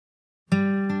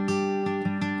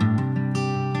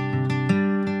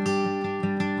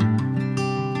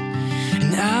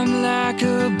like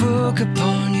a book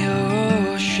upon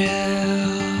your shelf,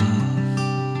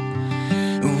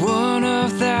 one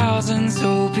of thousands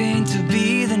hoping to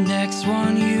be the next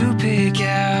one you pick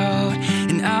out.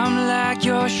 And I'm like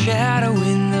your shadow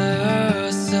in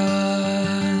the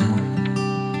sun.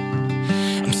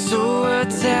 I'm so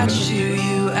attached to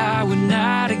you, I would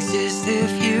not exist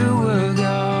if you were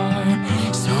gone.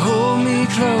 So hold me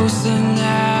closer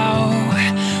now,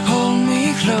 hold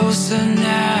me closer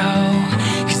now.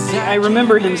 I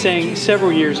remember him saying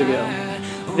several years ago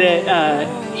that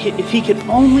if he could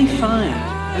only find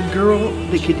a girl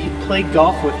that could play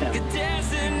golf with him,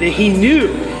 that he knew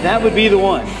that would be the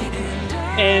one.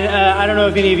 And I don't know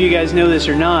if any of you guys know this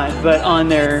or not, but on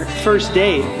their first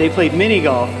date, they played mini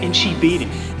golf and she beat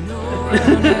him. No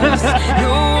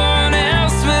one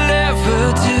else will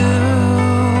ever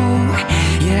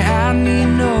do. Yeah, I need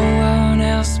no one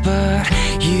else but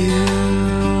you.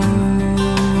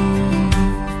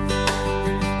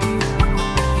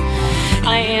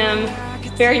 I am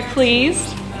very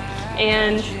pleased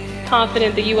and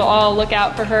confident that you will all look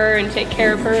out for her and take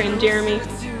care of her, and Jeremy,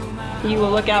 you will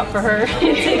look out for her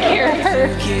and take care of her.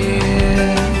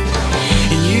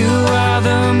 You are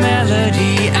the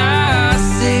melody I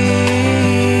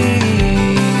sing,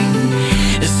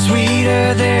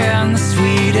 sweeter than the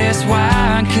sweetest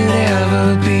wine could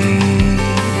ever be.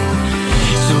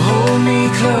 So hold me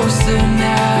closer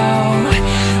now,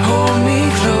 hold me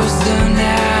closer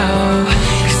now,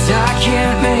 'cause I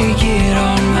can't make it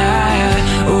on my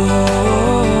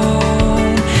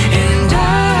own. And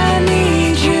I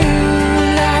need you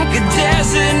like a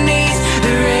desert needs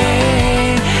the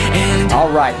rain. And all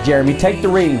right, Jeremy, take the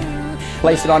ring,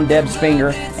 place it on Deb's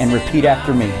finger, and repeat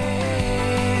after me.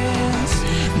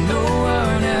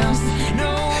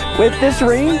 With this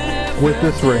ring,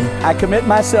 I commit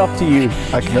myself to you.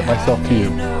 I commit myself to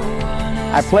you.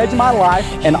 I pledge my life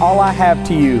and all I have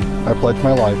to you. I pledge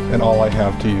my life and all I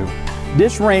have to you.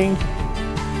 This ring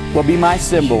will be my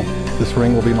symbol. This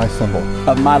ring will be my symbol.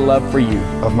 Of my love for you.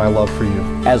 Of my love for you.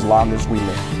 As long as we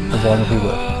live. As long as we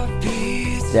live.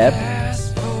 Deb,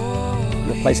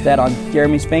 you'll place that on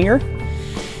Jeremy's finger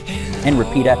and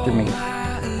repeat after me.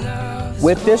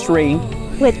 With this ring,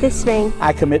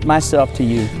 I commit myself to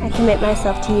you. I commit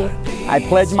myself to you. I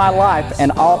pledge my life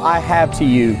and all I have to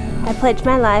you. I pledge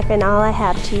my life and all I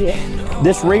have to you.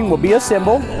 This ring will be a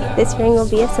symbol. This ring will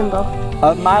be a symbol.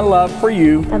 Of my love for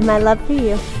you. Of my love for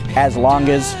you. As long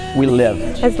as we live.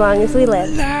 As long as we live.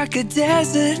 Like a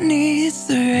desert needs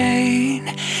the rain,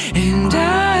 and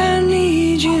I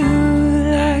need you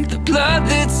like the blood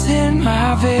that's in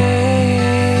my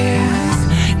veins.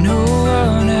 No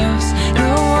one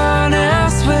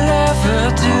else will ever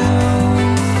do.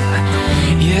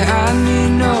 Yeah, I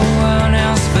need no one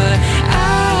else, but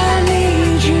I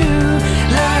need you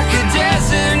like a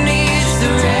desert needs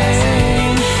the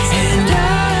rain. And I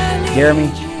need Jeremy,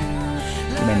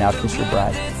 you may now kiss your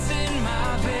bride.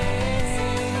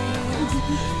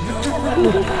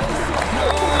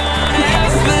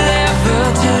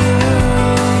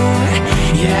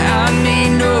 Yeah, I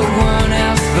need no one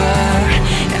else, but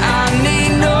I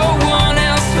need no one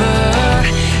else, but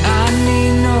I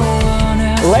need no one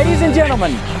else. Ladies and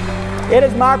gentlemen, it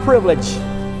is my privilege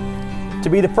to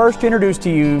be the first to introduce to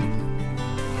you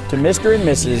to Mr. and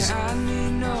Mrs.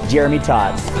 Jeremy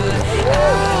Todd.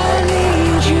 I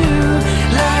need you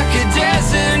like a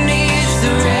desert